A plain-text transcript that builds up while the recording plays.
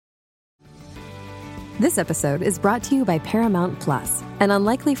This episode is brought to you by Paramount Plus. An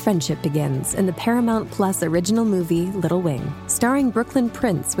unlikely friendship begins in the Paramount Plus original movie Little Wing, starring Brooklyn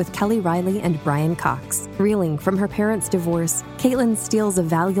Prince with Kelly Riley and Brian Cox. Reeling from her parents' divorce, Caitlin steals a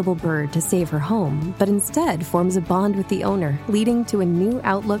valuable bird to save her home, but instead forms a bond with the owner, leading to a new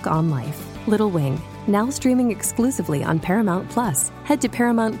outlook on life. Little Wing, now streaming exclusively on Paramount Plus. Head to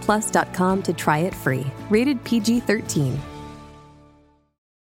ParamountPlus.com to try it free. Rated PG-13.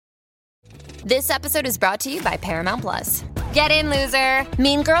 This episode is brought to you by Paramount Plus. Get in, loser!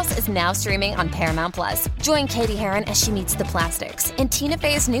 Mean Girls is now streaming on Paramount Plus. Join Katie Heron as she meets the plastics in Tina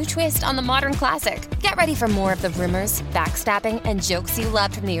Fey's new twist on the modern classic. Get ready for more of the rumors, backstabbing, and jokes you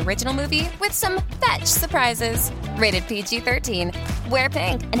loved from the original movie with some fetch surprises. Rated PG-13. Wear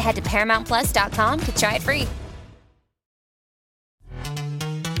pink and head to ParamountPlus.com to try it free.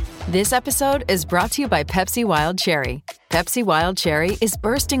 This episode is brought to you by Pepsi Wild Cherry. Pepsi Wild Cherry is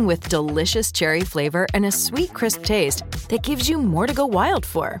bursting with delicious cherry flavor and a sweet, crisp taste that gives you more to go wild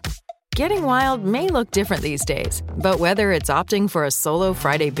for. Getting wild may look different these days, but whether it's opting for a solo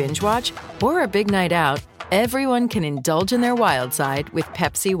Friday binge watch or a big night out, everyone can indulge in their wild side with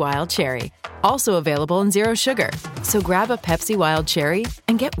Pepsi Wild Cherry. Also available in Zero Sugar. So grab a Pepsi Wild Cherry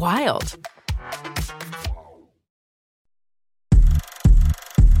and get wild.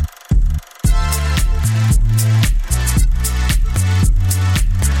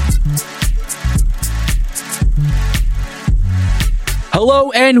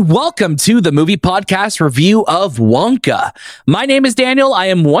 Hello and welcome to the movie podcast review of Wonka. My name is Daniel. I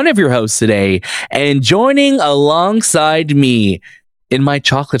am one of your hosts today, and joining alongside me in my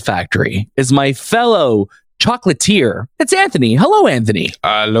chocolate factory is my fellow chocolatier. It's Anthony. Hello, Anthony.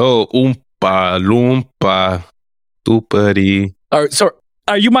 Hello, Oompa Loompa Doopity.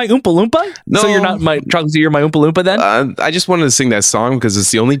 Are you my Oompa Loompa? No. So you're not my chocolatier, you're my Oompa Loompa then? I just wanted to sing that song because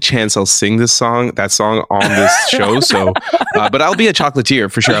it's the only chance I'll sing that song on this show. So, but I'll be a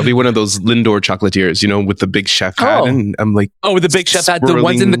chocolatier for sure. I'll be one of those Lindor chocolatiers, with the big chef hat. And I'm like, with the big chef hat, the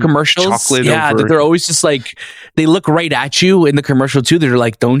ones in the commercials. Chocolate that they're always just like, they look right at you in the commercial too. They're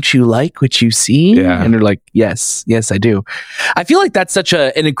like, don't you like what you see? Yeah. And they're like, yes, I do. I feel like that's such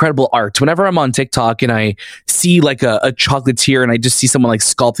an incredible art. Whenever I'm on TikTok and I see like a chocolatier and I just see someone like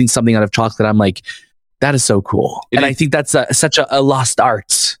sculpting something out of chocolate, I'm like, that is so cool. I think that's such a lost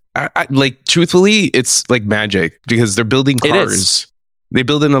art. Like, truthfully, it's like magic because they're building cars. They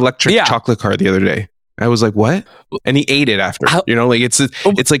built an electric chocolate car the other day. I was like, what? And he ate it after.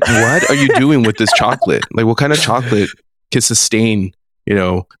 It's like, what are you doing with this chocolate? Like, what kind of chocolate can sustain,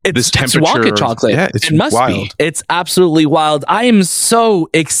 this temperature? It's Wonka chocolate. Yeah, it must wild. be. It's absolutely wild. I am so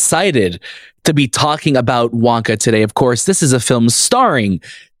excited to be talking about Wonka today. Of course, this is a film starring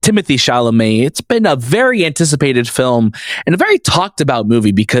Timothée Chalamet. It's been a very anticipated film and a very talked about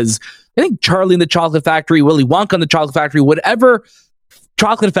movie because I think Charlie and the Chocolate Factory, Willy Wonka and the Chocolate Factory, whatever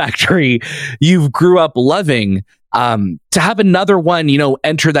chocolate factory you grew up loving, to have another one,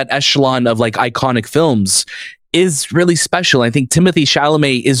 enter that echelon of like iconic films is really special. I think Timothée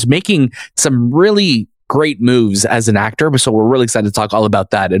Chalamet is making some really great moves as an actor. So we're really excited to talk all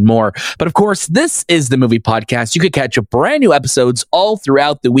about that and more. But of course, this is the movie podcast. You could catch up brand new episodes all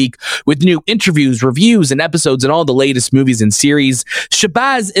throughout the week with new interviews, reviews, and episodes and all the latest movies and series.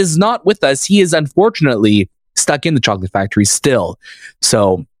 Shabazz is not with us. He is unfortunately stuck in the chocolate factory still.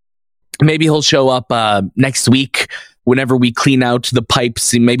 So maybe he'll show up next week whenever we clean out the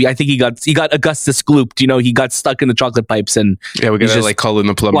pipes. And maybe I think he got Augustus glooped. He got stuck in the chocolate pipes and we gotta like call in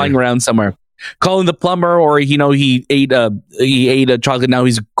the plumber. Flying around somewhere. Calling the plumber, or he ate a chocolate. Now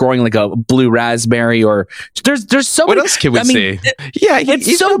he's growing like a blue raspberry. Or there's so what many, else can we say?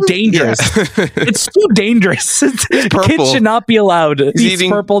 It's so dangerous. It's so dangerous. Kids should not be allowed. He's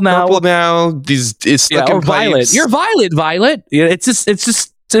purple now. He's stuck in or violet. pipes. You're violet. Yeah,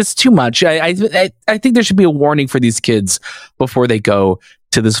 it's too much. I think there should be a warning for these kids before they go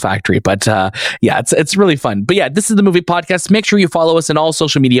to this factory. But it's really fun. But yeah, this is the movie podcast. Make sure you follow us on all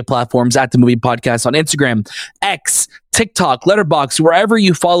social media platforms at the movie podcast on Instagram, X, TikTok, Letterboxd, wherever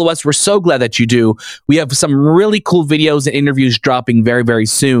you follow us. We're so glad that you do. We have some really cool videos and interviews dropping very, very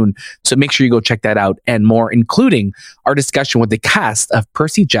soon. So make sure you go check that out and more, including our discussion with the cast of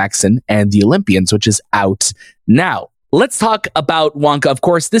Percy Jackson and the Olympians, which is out now. Let's talk about Wonka. Of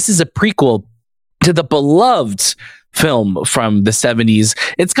course, this is a prequel to the beloved film from the 70s.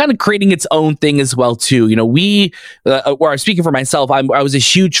 It's kind of creating its own thing as well too. Speaking for myself, I was a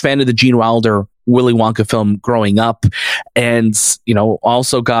huge fan of the Gene Wilder Willy Wonka film growing up, and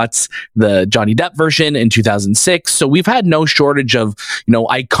also got the Johnny Depp version in 2006. So we've had no shortage of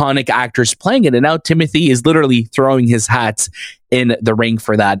iconic actors playing it, and now Timothy is literally throwing his hat in the ring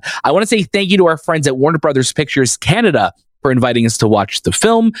for that. I want to say thank you to our friends at Warner Brothers Pictures Canada for inviting us to watch the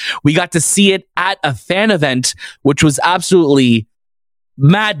film. We got to see it at a fan event, which was absolutely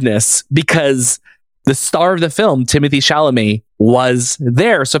madness because the star of the film, Timothée Chalamet, was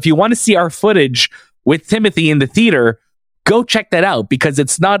there. So if you want to see our footage with Timothy in the theater, go check that out, because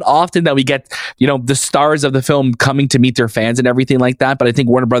it's not often that we get, the stars of the film coming to meet their fans and everything like that. But I think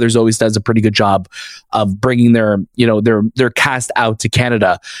Warner Brothers always does a pretty good job of bringing their cast out to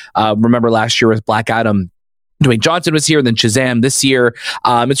Canada. Remember last year with Black Adam, Dwayne Johnson was here, and then Shazam this year.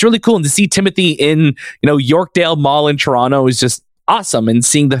 It's really cool. And to see Timothy in, Yorkdale Mall in Toronto is just awesome. And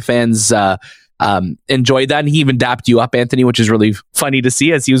seeing the fans enjoy that. And he even dapped you up, Anthony, which is really funny to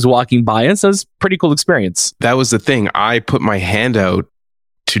see as he was walking by us. So it was a pretty cool experience. That was the thing. I put my hand out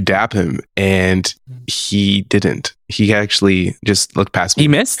to dap him, and he didn't. He actually just looked past me. He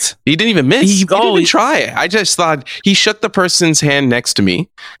missed? He didn't even miss. He didn't even try. I just thought he shook the person's hand next to me.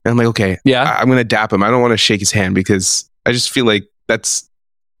 And I'm like, okay, I'm going to dap him. I don't want to shake his hand because I just feel like I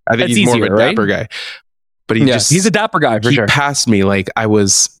think he's easier, more of a dapper guy. But he's a dapper guy for sure. He passed me like I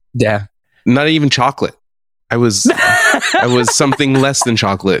was not even chocolate. I was something less than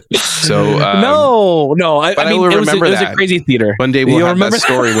chocolate. So no. I mean, it was a crazy theater. One day we'll have that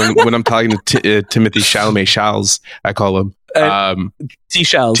story when I'm talking to Timothée Chalamet, Shals, I call him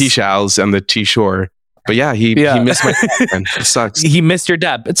T-Shals on the T-shore. But yeah, he missed my man. It sucks. He missed your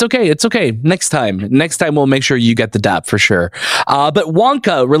dap. It's okay. Next time we'll make sure you get the dap for sure. But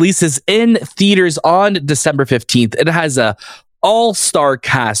Wonka releases in theaters on December 15th. It has a all-star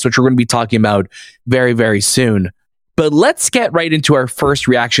cast, which we're going to be talking about very, very soon. But let's get right into our first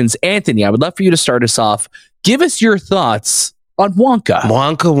reactions. Anthony, I would love for you to start us off. Give us your thoughts on Wonka.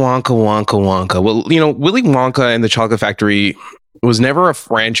 Wonka. Well, Willy Wonka and the Chocolate Factory was never a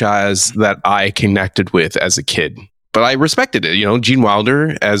franchise that I connected with as a kid. But I respected it. Gene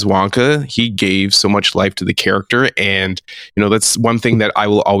Wilder as Wonka, he gave so much life to the character. And, that's one thing that I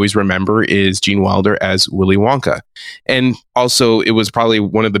will always remember is Gene Wilder as Willy Wonka. And also, it was probably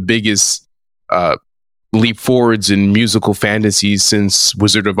one of the biggest leap forwards in musical fantasies since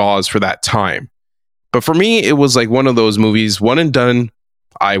Wizard of Oz for that time. But for me, it was like one of those movies, one and done.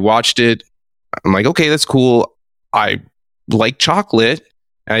 I watched it. I'm like, okay, that's cool. I like chocolate.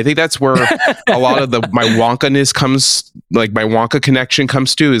 And I think that's where a lot of my Wonka-ness comes, like my Wonka connection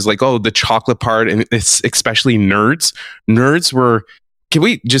comes to, is like, the chocolate part, and it's especially Nerds. Nerds were, can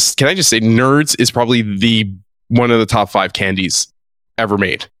I just say Nerds is probably one of the top 5 candies ever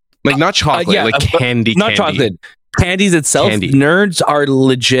made. Like not chocolate, like candy. Not chocolate. Candies itself, Nerds are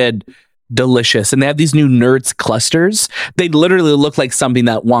legit delicious. And they have these new Nerds clusters. They literally look like something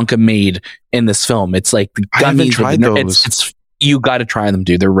that Wonka made in this film. It's like the gummies. I haven't tried those. You got to try them,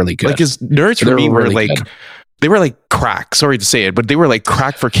 dude. They're really good. Like, because Nerds for me were like, they were like crack. Sorry to say it, but they were like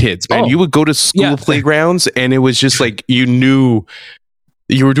crack for kids, man. You would go to school playgrounds and it was just like, you knew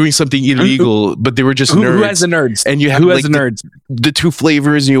you were doing something illegal, but they were just nerds. Who has the Nerds? And you had the 2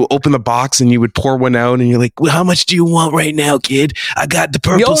 flavors, and you open the box and you would pour one out, and you're like, well, how much do you want right now, kid? I got the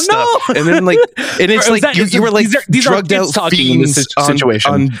purple stuff. No! And then it's like you were like these drugged out fiends in this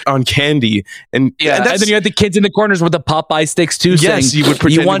situation on candy. And and then you had the kids in the corners with the Popeye sticks too. Yes, saying, you would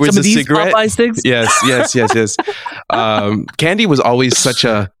pretend you want some of these cigarette? Popeye sticks? Yes. Candy was always such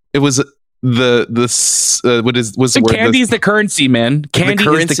a, it was what is what's the word? Candy is the currency, man. Candy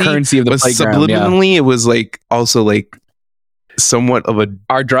is the currency of the playground. Subliminally, it was like also like somewhat of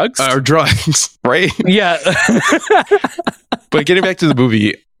our drugs, right? Yeah. But getting back to the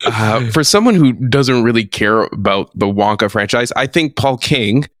movie, for someone who doesn't really care about the Wonka franchise, I think Paul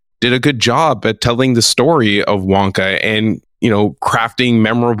King did a good job at telling the story of Wonka and crafting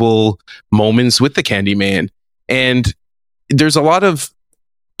memorable moments with the Candyman. And there's a lot of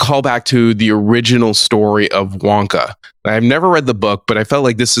callback to the original story of Wonka. I've never read the book, but I felt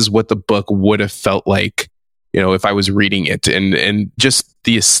like this is what the book would have felt like, if I was reading it, and just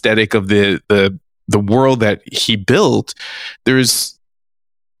the aesthetic of the world that he built. There's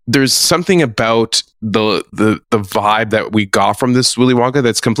something about the vibe that we got from this Willy Wonka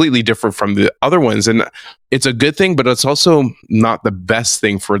that's completely different from the other ones, and it's a good thing, but it's also not the best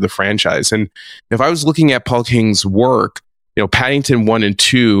thing for the franchise. And if I was looking at Paul King's work, Paddington 1 and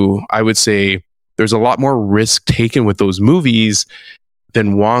 2, I would say there's a lot more risk taken with those movies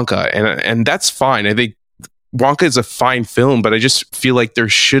than Wonka. And that's fine. I think Wonka is a fine film, but I just feel like there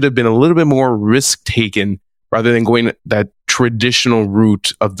should have been a little bit more risk taken rather than going that traditional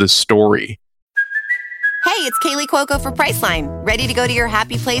route of the story. Hey, it's Kaylee Cuoco for Priceline. Ready to go to your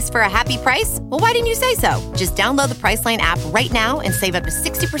happy place for a happy price? Well, why didn't you say so? Just download the Priceline app right now and save up to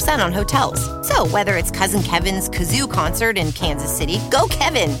 60% on hotels. So whether it's Cousin Kevin's Kazoo Concert in Kansas City, go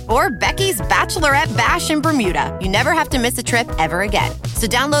Kevin, or Becky's Bachelorette Bash in Bermuda, you never have to miss a trip ever again. So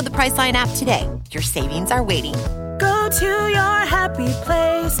download the Priceline app today. Your savings are waiting. Go to your happy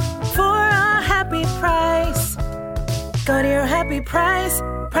place for a happy price. Go to your happy price,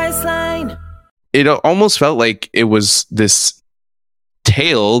 Priceline. It almost felt like it was this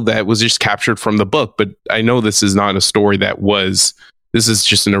tale that was just captured from the book, but I know this is not a story this is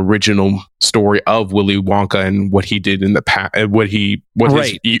just an original story of Willy Wonka and what he did in the past, what his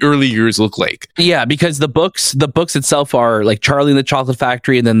early years look like. Yeah, because the books itself are like Charlie and the Chocolate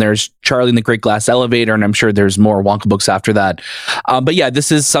Factory, and then there's Charlie and the Great Glass Elevator, and I'm sure there's more Wonka books after that. But yeah, this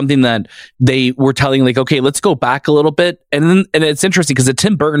is something that they were telling, like, okay, let's go back a little bit, and it's interesting because the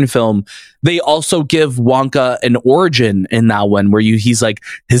Tim Burton film, they also give Wonka an origin in that one where he's like,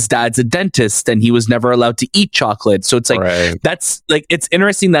 his dad's a dentist and he was never allowed to eat chocolate. So it's like that's like, it's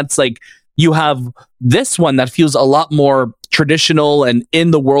interesting. That's like, you have this one that feels a lot more traditional and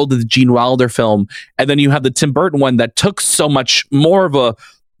in the world of the Gene Wilder film. And then you have the Tim Burton one that took so much more of a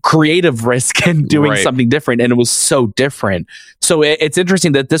creative risk in doing something different. And it was so different. So it's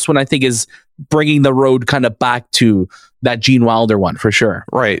interesting that this one, I think, is bringing the road kind of back to that Gene Wilder one for sure.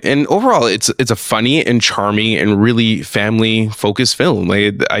 Right. And overall, it's a funny and charming and really family focused film.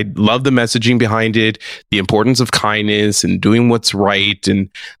 Like, I love the messaging behind it, the importance of kindness and doing what's right and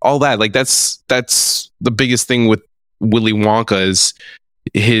all that. Like, that's the biggest thing with Willy Wonka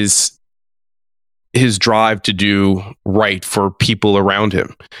is his drive to do right for people around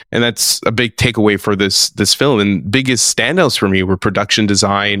him. And that's a big takeaway for this film. And biggest standouts for me were production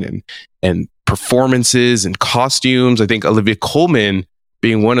design and performances and costumes. I think Olivia Colman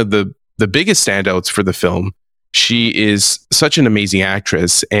being one of the biggest standouts for the film. She is such an amazing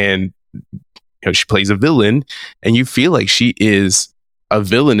actress, and she plays a villain, and you feel like she is a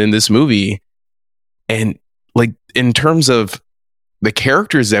villain in this movie. And like, in terms of the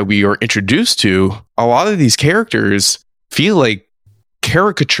characters that we are introduced to, a lot of these characters feel like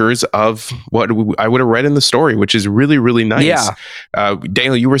caricatures of what I would have read in the story, which is really, really nice. Yeah.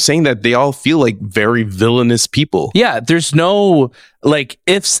 Daniel, you were saying that they all feel like very villainous people. Yeah, there's no like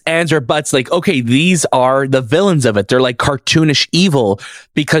ifs, ands, or buts. Like, okay, these are the villains of it. They're like cartoonish evil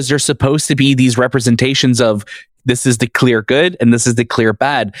because they're supposed to be these representations of this is the clear good and this is the clear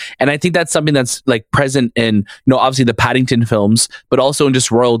bad. And I think that's something that's like present in, obviously the Paddington films, but also in just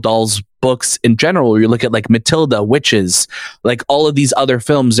Roald Dahl's books in general. Where you look at like Matilda, Witches, like all of these other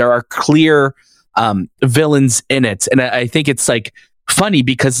films, there are clear villains in it. And I think it's like funny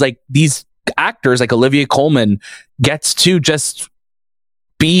because like these actors like Olivia Colman gets to just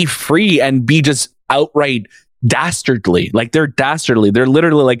be free and be just outright dastardly. Like, they're dastardly. They're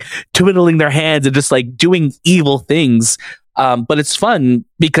literally like twiddling their hands and just like doing evil things. But it's fun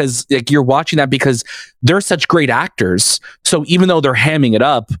because like you're watching that because they're such great actors. So even though they're hamming it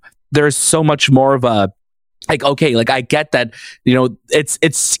up, there's so much more of a like, okay, like I get that,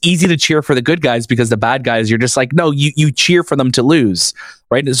 it's easy to cheer for the good guys because the bad guys, you're just like, no, you cheer for them to lose.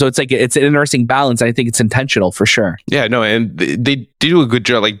 Right. So it's like, it's an interesting balance. I think it's intentional for sure. Yeah, no. And they do a good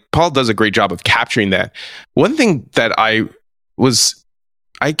job. Like, Paul does a great job of capturing that. One thing that I wasn't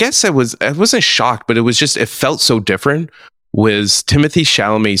shocked, but it felt so different, was Timothée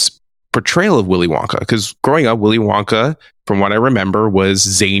Chalamet's portrayal of Willy Wonka. Because growing up, Willy Wonka, from what I remember, was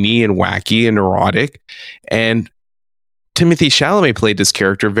zany and wacky and neurotic. And Timothée Chalamet played this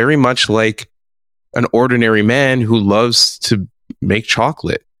character very much like an ordinary man who loves to make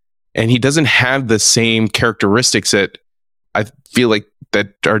chocolate. And he doesn't have the same characteristics that I feel like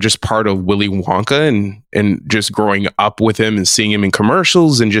that are just part of Willy Wonka, and just growing up with him and seeing him in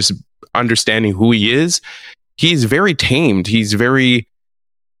commercials and just understanding who he is. He's very tamed. He's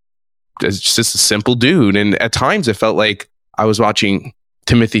just a simple dude. And at times it felt like I was watching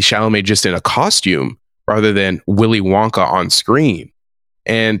Timothée Chalamet just in a costume rather than Willy Wonka on screen.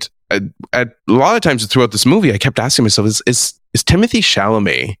 And at a lot of times throughout this movie, I kept asking myself, is Timothée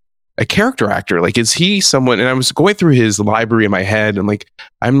Chalamet a character actor? Like, is he someone? And I was going through his library in my head, and like,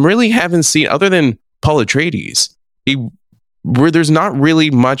 I really haven't seen, other than Paul Atreides, where there's not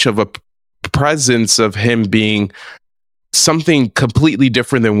really much of a presence of him being something completely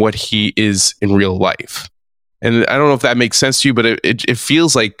different than what he is in real life. And I don't know if that makes sense to you, but it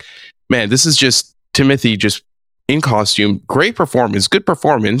feels like, man, this is just Timothy just in costume, great performance, good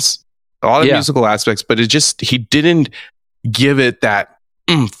performance, a lot of musical aspects, but he didn't give it that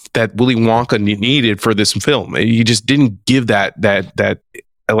oomph that Willy Wonka needed for this film. He just didn't give that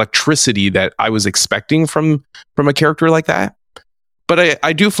electricity that I was expecting from a character like that. But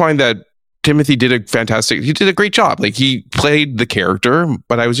I do find that Timothy did a great job. Like, he played the character,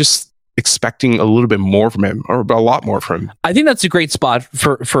 but I was just expecting a little bit more from him, or a lot more from him. I think that's a great spot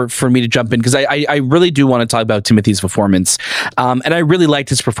for me to jump in, because I really do want to talk about Timothy's performance. And I really liked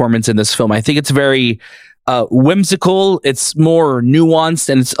his performance in this film. I think it's very whimsical, it's more nuanced,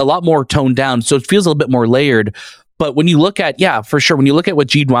 and it's a lot more toned down. So it feels a little bit more layered. But when you look at, for sure, when you look at what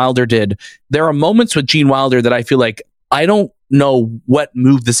Gene Wilder did, there are moments with Gene Wilder that I feel like I don't know what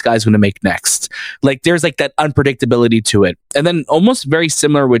move this guy's going to make next. Like, there's like that unpredictability to it. And then almost very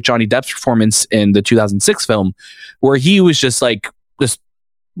similar with Johnny Depp's performance in the 2006 film, where he was just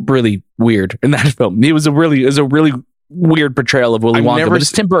really weird in that film. It was a really weird portrayal of Willy Wonka, but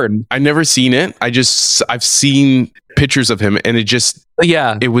it's Tim Burton. I've never seen it. I've seen pictures of him, and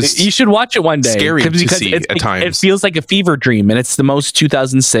it was, you should watch it one day. Scary to see at times. It feels like a fever dream, and it's the most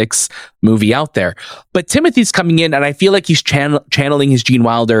 2006 movie out there. But Timothy's coming in, and I feel like he's channeling his Gene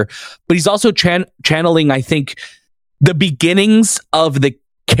Wilder, but he's also channeling, I think, the beginnings of the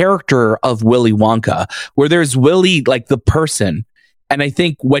character of Willy Wonka, where there's Willy, like the person, and I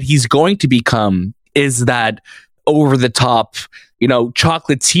think what he's going to become is that over the top,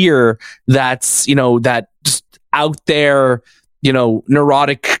 chocolatier that's, that just out there,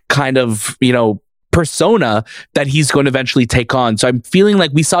 neurotic kind of, persona that he's going to eventually take on. So I'm feeling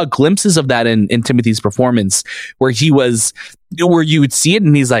like we saw glimpses of that in Timothy's performance, where you would see it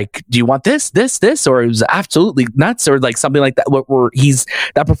and he's like, do you want this, or it was absolutely nuts, or like something like that, where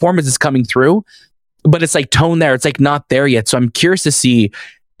that performance is coming through, but it's like tone there. It's like not there yet. So I'm curious to see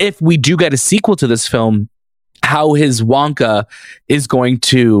if we do get a sequel to this film, how his Wonka is going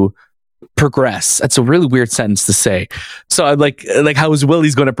to progress. That's a really weird sentence to say. So I'm like how is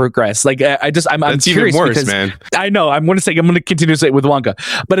Willy's going to progress? Like, I'm That's curious, even worse, because man. I know I'm going to continue to say it with Wonka,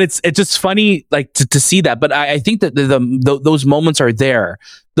 but it's just funny, like to see that. But I think that those moments are there.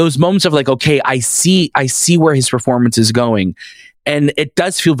 Those moments of like, okay, I see where his performance is going. And it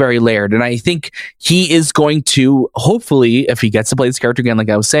does feel very layered. And I think he is going to, hopefully, if he gets to play this character again, like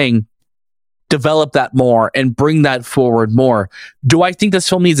I was saying, develop that more and bring that forward more. Do I think this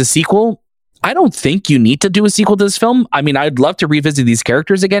film needs a sequel? I don't think you need to do a sequel to this film. I mean, I'd love to revisit these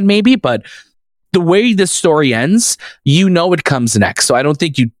characters again, maybe, but the way this story ends, it comes next. So I don't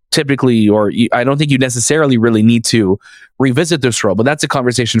think you typically, I don't think you necessarily really need to revisit this role, but that's a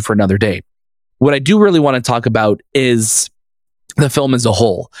conversation for another day. What I do really want to talk about is the film as a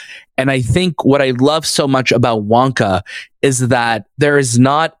whole. And I think what I love so much about Wonka is that there is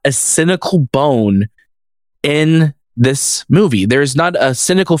not a cynical bone in this movie. There is not a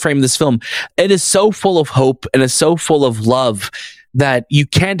cynical frame in this film. It is so full of hope and is so full of love that you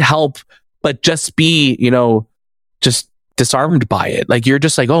can't help but just be, just disarmed by it. Like, you're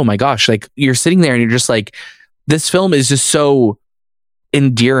just like, oh my gosh, like you're sitting there and you're just like, this film is just so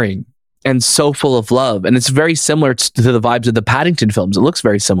endearing and so full of love. And it's very similar to the vibes of the Paddington films. It looks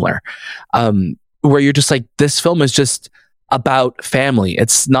very similar, where you're just like, this film is just about family.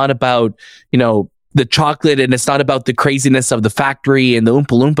 It's not about, the chocolate, and it's not about the craziness of the factory and the Oompa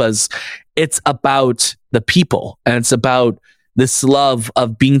Loompas. It's about the people, and it's about this love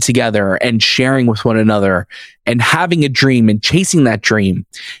of being together and sharing with one another and having a dream and chasing that dream.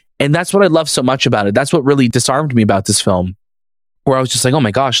 And that's what I love so much about it. That's what really disarmed me about this film, where I was just like, oh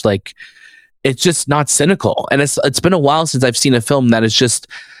my gosh, like, it's just not cynical. And it's been a while since I've seen a film that is just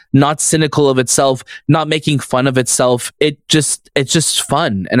not cynical of itself, not making fun of itself. It's just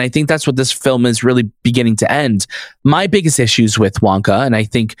fun. And I think that's what this film is really beginning to end. My biggest issues with Wonka, and I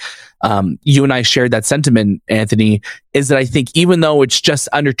think you and I shared that sentiment, Anthony, is that I think even though it's just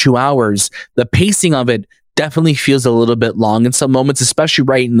under 2 hours, the pacing of it definitely feels a little bit long in some moments, especially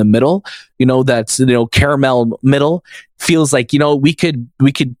right in the middle. That's caramel middle feels like, we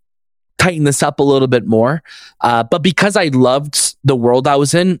could tighten this up a little bit more. But because I loved the world I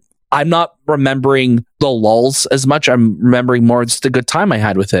was in, I'm not remembering the lulls as much. I'm remembering more just a good time I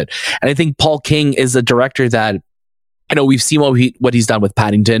had with it. And I think Paul King is a director that, we've seen what he's done with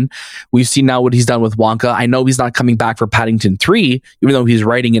Paddington. We've seen now what he's done with Wonka. I know he's not coming back for Paddington 3, even though he's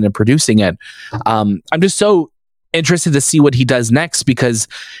writing it and producing it. I'm just so interested to see what he does next, because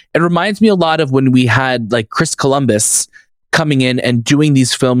it reminds me a lot of when we had like Chris Columbus coming in and doing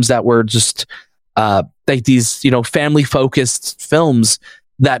these films that were just like these, family focused films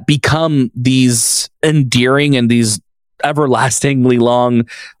that become these endearing and these everlastingly long,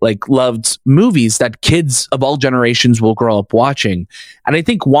 like loved movies that kids of all generations will grow up watching. And I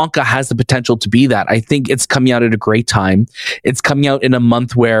think Wonka has the potential to be that. I think it's coming out at a great time. It's coming out in a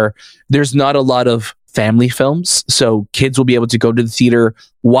month where there's not a lot of family films. So kids will be able to go to the theater,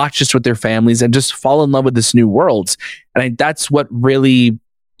 watch this with their families, and just fall in love with this new world. And that's what really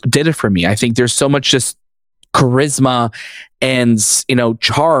did it for me. I think there's so much just charisma and,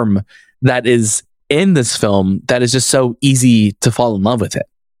 charm that is in this film that is just so easy to fall in love with it.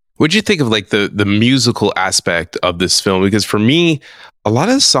 What'd you think of like the musical aspect of this film? Because for me, a lot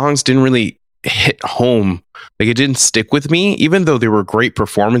of the songs didn't really hit home. Like, it didn't stick with me, even though there were great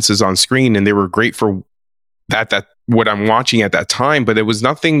performances on screen and they were great for that what I'm watching at that time. But it was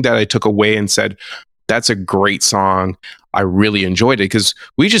nothing that I took away and said, that's a great song. I really enjoyed it, because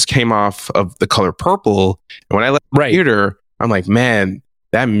we just came off of The Color Purple. And when I left the theater, I'm like, man,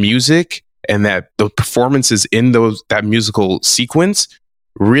 that music and the performances in that musical sequence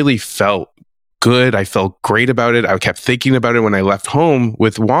really felt good. I felt great about it. I kept thinking about it when I left home.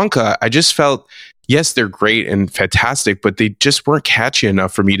 With Wonka, I just felt, yes, they're great and fantastic, but they just weren't catchy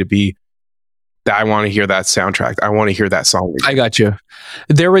enough for me to be that I want to hear that soundtrack. I want to hear that song. I got you.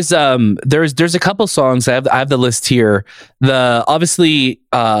 There was there's a couple songs. I have the list here. Obviously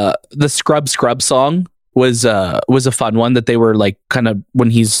the Scrub song was a fun one that they were like kind of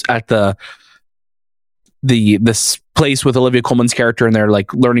when he's at this place with Olivia Colman's character, and they're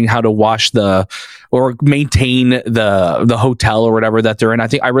like learning how to wash or maintain the hotel or whatever that they're in.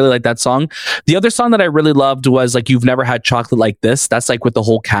 I really like that song. The other song that I really loved was like You've Never Had Chocolate Like This. That's like with the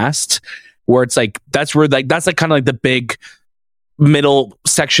whole cast, where it's like that's kind of like the big middle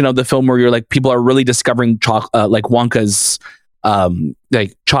section of the film where you're like people are really discovering like Wonka's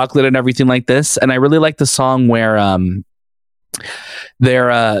like chocolate and everything like this. And I really like the song where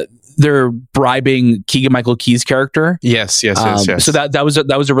they're bribing Keegan-Michael Key's character. Yes. So that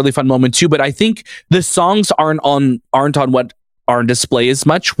was a really fun moment too. But I think the songs aren't on what are on display as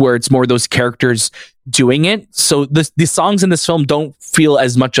much, where it's more those characters doing it. So the songs in this film don't feel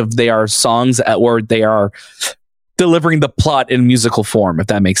as much of they are songs or they are delivering the plot in musical form, if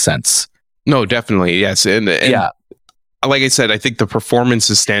that makes sense. No, definitely. Yes. And yeah. Like I said, I think the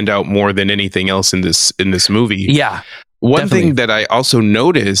performances stand out more than anything else in this movie. Yeah. One thing that I also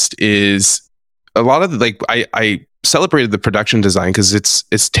noticed is a lot of I celebrated the production design, because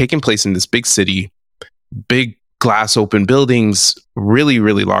it's taking place in this big city, big glass open buildings, really,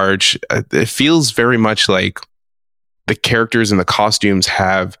 really large. It feels very much like the characters and the costumes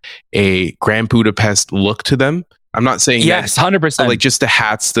have a Grand Budapest look to them. I'm not saying yes, 100%. Like just the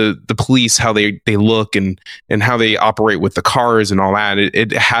hats, the police, how they look and how they operate with the cars and all that.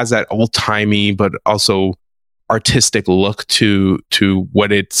 It has that old timey, but also artistic look to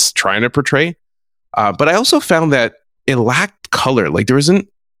what it's trying to portray. But I also found that it lacked color. Like there isn't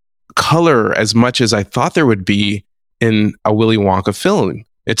color as much as I thought there would be in a Willy Wonka film,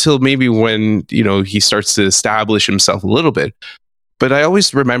 until maybe when, he starts to establish himself a little bit. But I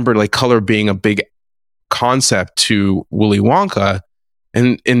always remember like color being a big concept to Willy Wonka.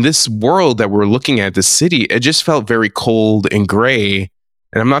 And in this world that we're looking at, the city, it just felt very cold and gray.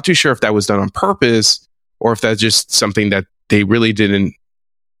 And I'm not too sure if that was done on purpose or if that's just something that they really didn't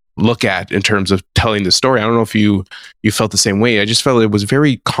look at in terms of telling the story. I don't know if you felt the same way. I just felt it was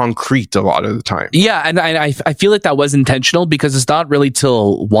very concrete a lot of the time. Yeah, and I feel like that was intentional, because it's not really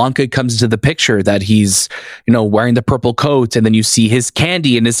till Wonka comes into the picture that he's, wearing the purple coat, and then you see his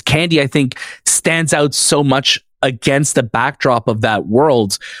candy, and his candy, I think, stands out so much against the backdrop of that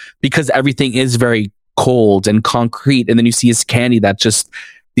world, because everything is very cold and concrete, and then you see his candy that just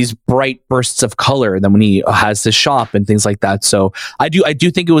these bright bursts of color, and then when he has the shop and things like that. So I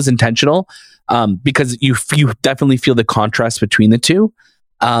do think it was intentional, because you definitely feel the contrast between the two.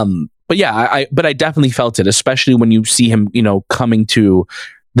 But yeah, I definitely felt it, especially when you see him, coming to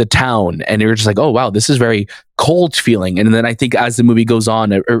the town, and you're just like, oh wow, this is very cold feeling. And then I think as the movie goes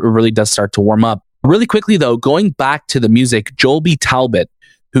on, it really does start to warm up. Really quickly though, going back to the music, Joel B. Talbot,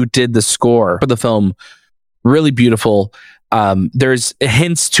 who did the score for the film, really beautiful. There's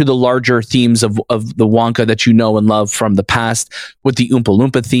hints to the larger themes of the Wonka that you know and love from the past, with the Oompa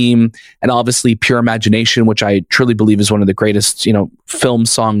Loompa theme, and obviously Pure Imagination, which I truly believe is one of the greatest, film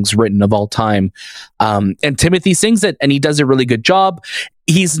songs written of all time. And Timothy sings it, and he does a really good job.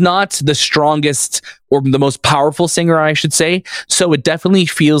 He's not the strongest or the most powerful singer, I should say. So it definitely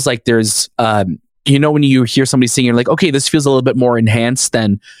feels like there's, when you hear somebody singing, you're like, okay, this feels a little bit more enhanced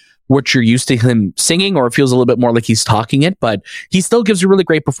than what you're used to him singing, or it feels a little bit more like he's talking it, but he still gives a really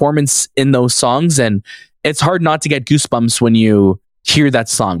great performance in those songs. And it's hard not to get goosebumps when you hear that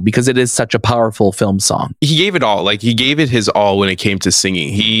song, because it is such a powerful film song. He gave it all. Like he gave it his all when it came to singing.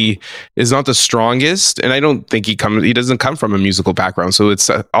 He is not the strongest, and I don't think he doesn't come from a musical background. So it's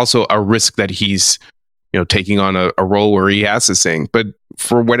also a risk that he's, taking on a role where he has to sing. But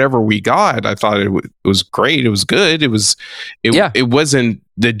for whatever we got, I thought it was great. It was good. It wasn't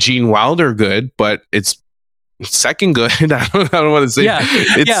the Gene Wilder good, but it's second good. I don't want to say.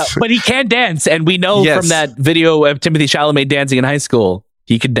 But he can dance, and we know from that video of Timothée Chalamet dancing in high school,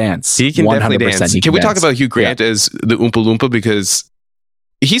 he can dance. He can definitely dance. Can we talk about Hugh Grant as the Oompa Loompa, because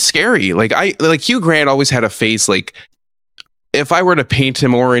he's scary. Like Hugh Grant always had a face like, if I were to paint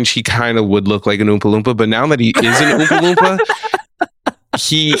him orange, he kind of would look like an Oompa Loompa. But now that he is an Oompa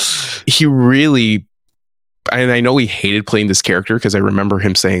Loompa, he really, and I know he hated playing this character, because I remember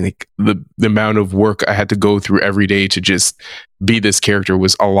him saying like the amount of work I had to go through every day to just be this character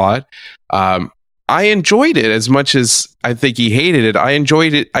was a lot. I enjoyed it as much as I think he hated it. I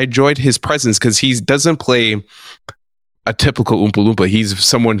enjoyed it. I enjoyed his presence, because he doesn't play a typical Oompa Loompa. He's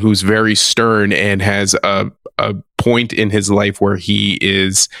someone who's very stern and has a point in his life where he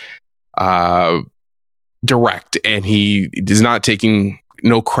is direct, and he is not taking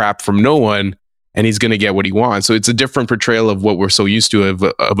no crap from no one, and he's going to get what he wants. So it's a different portrayal of what we're so used to of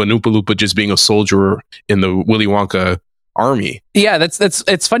an Oompa Loompa just being a soldier in the Willy Wonka army. Yeah,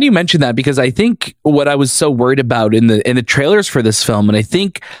 it's funny you mentioned that, because I think what I was so worried about in the trailers for this film, and I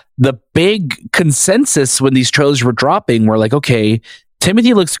think the big consensus when these trailers were dropping were like, okay,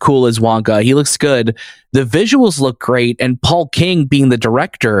 Timothy looks cool as Wonka. He looks good. The visuals look great. And Paul King, being the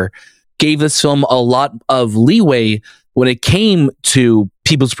director, gave this film a lot of leeway when it came to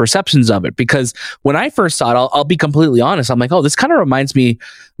people's perceptions of it. Because when I first saw it, I'll be completely honest, I'm like, oh, this kind of reminds me,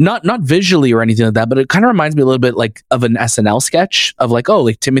 not visually or anything like that, but it kind of reminds me a little bit like of an SNL sketch of like, oh,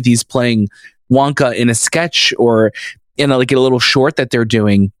 like Timothy's playing Wonka in a sketch or in a little short that they're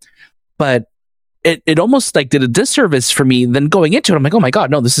doing. But it almost like did a disservice for me. Then going into it, I'm like, oh my God,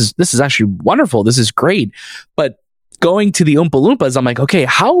 no, this is actually wonderful. This is great. But going to the Oompa Loompas, I'm like, okay,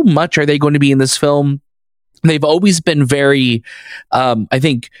 how much are they going to be in this film? They've always been very, I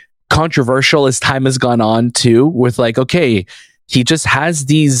think, controversial as time has gone on too, with like, okay, he just has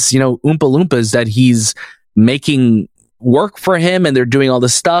these, Oompa Loompas that he's making work for him, and they're doing all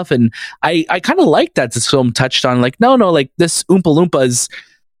this stuff. And I kind of like that this film touched on like, no, like this Oompa Loompa is,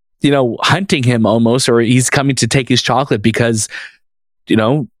 hunting him almost, or he's coming to take his chocolate because,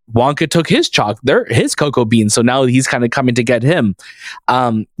 Wonka took his his cocoa beans. So now he's kind of coming to get him.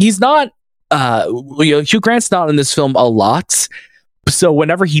 He's not, Hugh Grant's not in this film a lot. So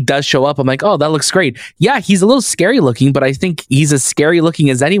whenever he does show up, I'm like, oh, that looks great. Yeah, he's a little scary looking, but I think he's as scary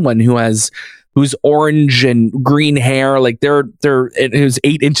looking as anyone who's orange and green hair. Like who's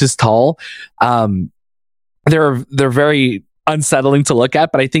 8 inches tall. They're very unsettling to look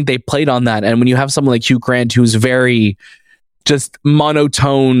at, but I think they played on that. And when you have someone like Hugh Grant, who's very just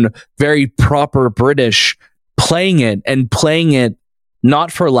monotone, very proper British, playing it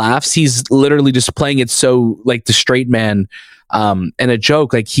not for laughs, he's literally just playing it so like the straight man and a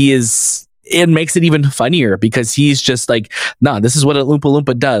joke. Like it makes it even funnier, because he's just like, nah, this is what a Oompa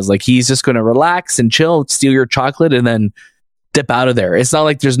Loompa does. Like he's just going to relax and chill, steal your chocolate, and then dip out of there. It's not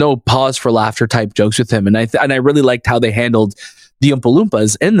like there's no pause for laughter type jokes with him. And I really liked how they handled the Oompa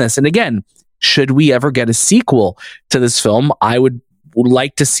Loompas in this. And again, should we ever get a sequel to this film, I would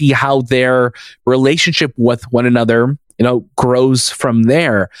like to see how their relationship with one another, grows from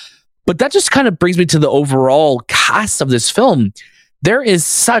there. But that just kind of brings me to the overall cast of this film. There is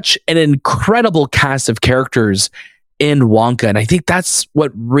such an incredible cast of characters in Wonka, and I think that's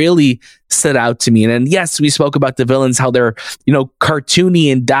what really stood out to me. And yes, we spoke about the villains, how they're,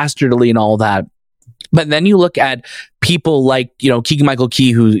 cartoony and dastardly and all that. But then you look at people like, Keegan-Michael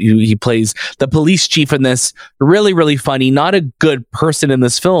Key, who he plays the police chief in this, really, really funny, not a good person in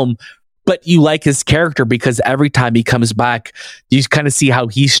this film, but you like his character because every time he comes back, you kind of see how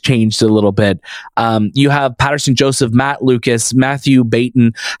he's changed a little bit. You have Patterson Joseph, Matt Lucas, Matthew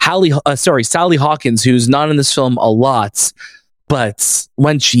Baton, Sally Hawkins, who's not in this film a lot, but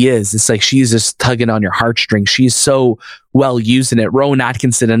when she is, it's like she's just tugging on your heartstrings. She's so well used in it. Rowan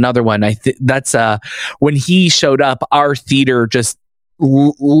Atkinson, another one. That's when he showed up, our theater just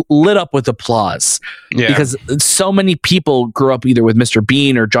lit up with applause, because so many people grew up either with Mr.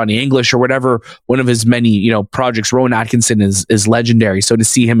 Bean or Johnny English or whatever, one of his many projects. Rowan Atkinson is legendary, so to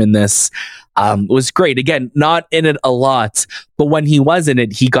see him in this was great. Again, not in it a lot, but when he was in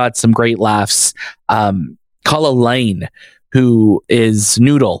it, he got some great laughs. Kala Lane, who is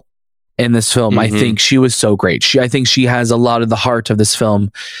Noodle in this film, I think she was so great. I think she has a lot of the heart of this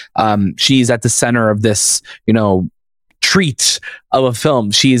film. She's at the center of this treat of a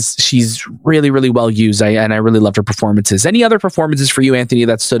film. She's really, really well used, and I really loved her performances. Any other performances for you, Anthony,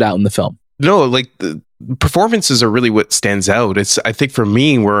 that stood out in the film? No, like the performances are really what stands out. I think for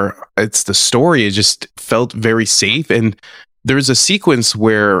me, where it's the story, it just felt very safe. And there's a sequence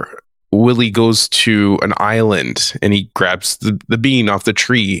where Willy goes to an island and he grabs the bean off the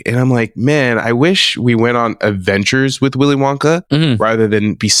tree. And I'm like, man, I wish we went on adventures with Willy Wonka rather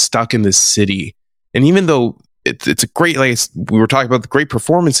than be stuck in this city. And even though it's a great, like we were talking about the great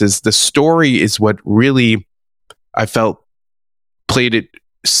performances, the story is what really I felt played it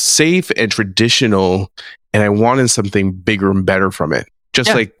safe and traditional. And I wanted something bigger and better from it.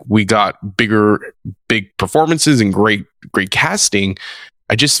 Just like we got big performances and great casting.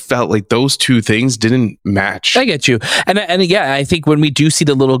 I just felt like those two things didn't match. I get you. And yeah, I think when we do see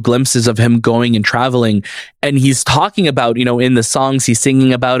the little glimpses of him going and traveling and he's talking about, you know, in the songs he's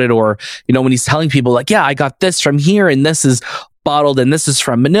singing about it, or, you know, when he's telling people like, yeah, I got this from here and this is bottled and this is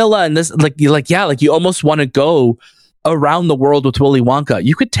from Manila and this, like, you're like, yeah, like you almost want to go around the world with Willy Wonka.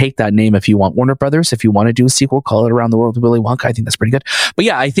 You could take that name if you want, Warner Brothers, if you want to do a sequel, call it Around the World with Willy Wonka. I think that's pretty good. But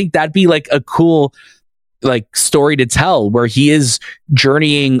yeah, I think that'd be like a cool like story to tell, where he is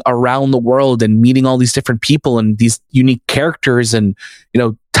journeying around the world and meeting all these different people and these unique characters and, you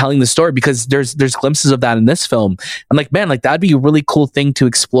know, telling the story, because there's glimpses of that in this film. I'm like, man, like that'd be a really cool thing to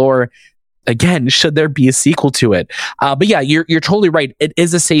explore. Again, should there be a sequel to it? But yeah, you're totally right. It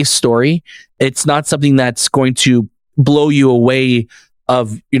is a safe story. It's not something that's going to blow you away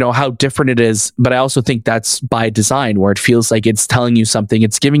of, you know, how different it is. But I also think that's by design, where it feels like it's telling you something.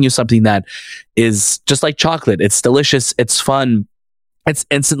 It's giving you something that is just like chocolate. It's delicious. It's fun. It's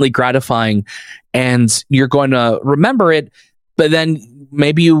instantly gratifying, and you're going to remember it. But then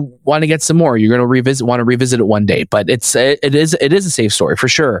maybe you want to get some more. You're going to want to revisit it one day. But it is a safe story for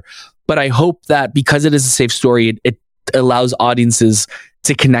sure. But I hope that because it is a safe story, it allows audiences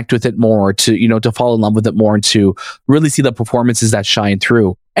to connect with it more, to, you know, to fall in love with it more, and to really see the performances that shine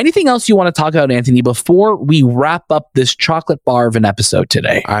through. Anything else you want to talk about, Anthony, before we wrap up this chocolate bar of an episode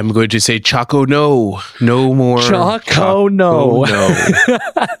today? I'm going to say Choco no. No more. Choco no.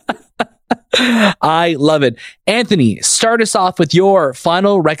 I love it. Anthony, start us off with your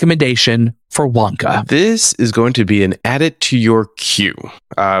final recommendation for Wonka. This is going to be an add it to your queue.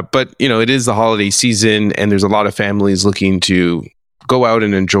 But, you know, it is the holiday season and there's a lot of families looking to go out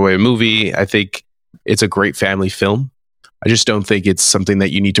and enjoy a movie. I think it's a great family film. I just don't think it's something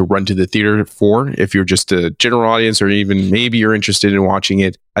that you need to run to the theater for if you're just a general audience, or even maybe you're interested in watching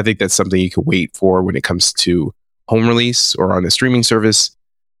it. I think that's something you could wait for when it comes to home release or on a streaming service.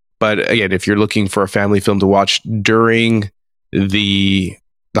 But again, if you're looking for a family film to watch during the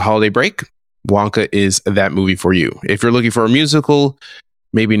holiday break, Wonka is that movie for you. If you're looking for a musical,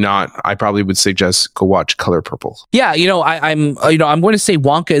 maybe not. I probably would suggest go watch Color Purple. Yeah, I'm going to say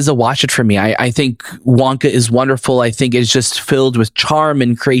Wonka is a watch it for me. I think Wonka is wonderful. I think it's just filled with charm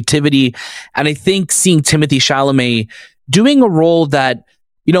and creativity. And I think seeing Timothée Chalamet doing a role that,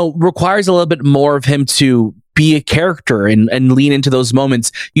 you know, requires a little bit more of him to be a character and lean into those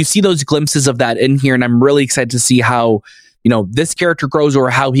moments. You see those glimpses of that in here, and I'm really excited to see how, you know, this character grows, or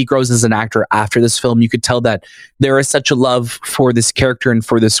how he grows as an actor after this film. You could tell that there is such a love for this character and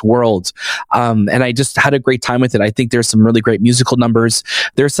for this world. And I just had a great time with it. I think there's some really great musical numbers.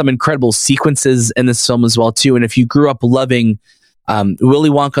 There's some incredible sequences in this film as well, too. And if you grew up loving Willy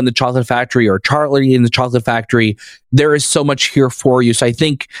Wonka and the Chocolate Factory or Charlie in the Chocolate Factory, there is so much here for you. So I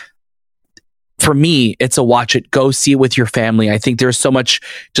think for me, it's a watch it. Go see it with your family. I think there's so much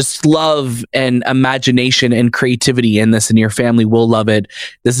just love and imagination and creativity in this, and your family will love it.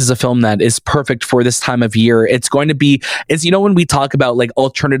 This is a film that is perfect for this time of year. It's going to be, you know, when we talk about like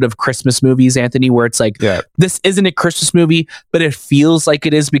alternative Christmas movies, Anthony, where it's like, this isn't a Christmas movie, but it feels like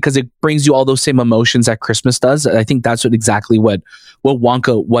it is because it brings you all those same emotions that Christmas does. I think that's exactly what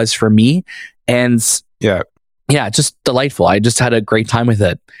Wonka was for me. And yeah, just delightful. I just had a great time with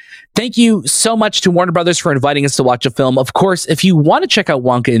it. Thank you so much to Warner Brothers for inviting us to watch a film. Of course, if you want to check out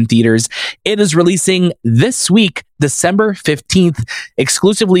Wonka in theaters, it is releasing this week, December 15th,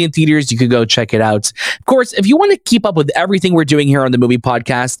 exclusively in theaters. You could go check it out. Of course, if you want to keep up with everything we're doing here on the Movie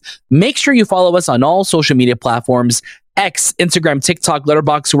Podcast, make sure you follow us on all social media platforms. X, Instagram, TikTok,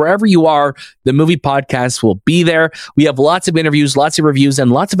 Letterboxd, wherever you are, the Movie Podcast will be there. We have lots of interviews, lots of reviews,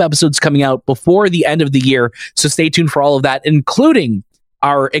 and lots of episodes coming out before the end of the year. So stay tuned for all of that, including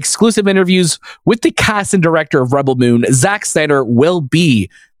our exclusive interviews with the cast and director of Rebel Moon. Zack Snyder will be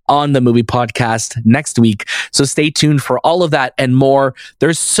on the Movie Podcast next week. So stay tuned for all of that and more.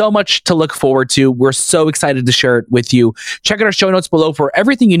 There's so much to look forward to. We're so excited to share it with you. Check out our show notes below for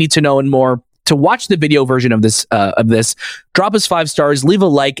everything you need to know and more. To watch the video version of this, drop us 5 stars, leave a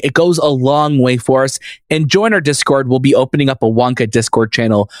like. It goes a long way for us. And join our Discord. We'll be opening up a Wonka Discord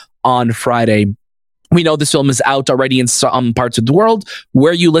channel on Friday. We know this film is out already in some parts of the world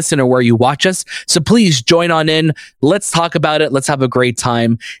where you listen or where you watch us. So please join on in. Let's talk about it. Let's have a great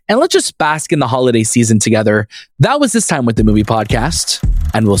time. And let's just bask in the holiday season together. That was This Time with the Movie Podcast.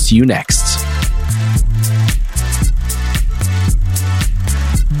 And we'll see you next.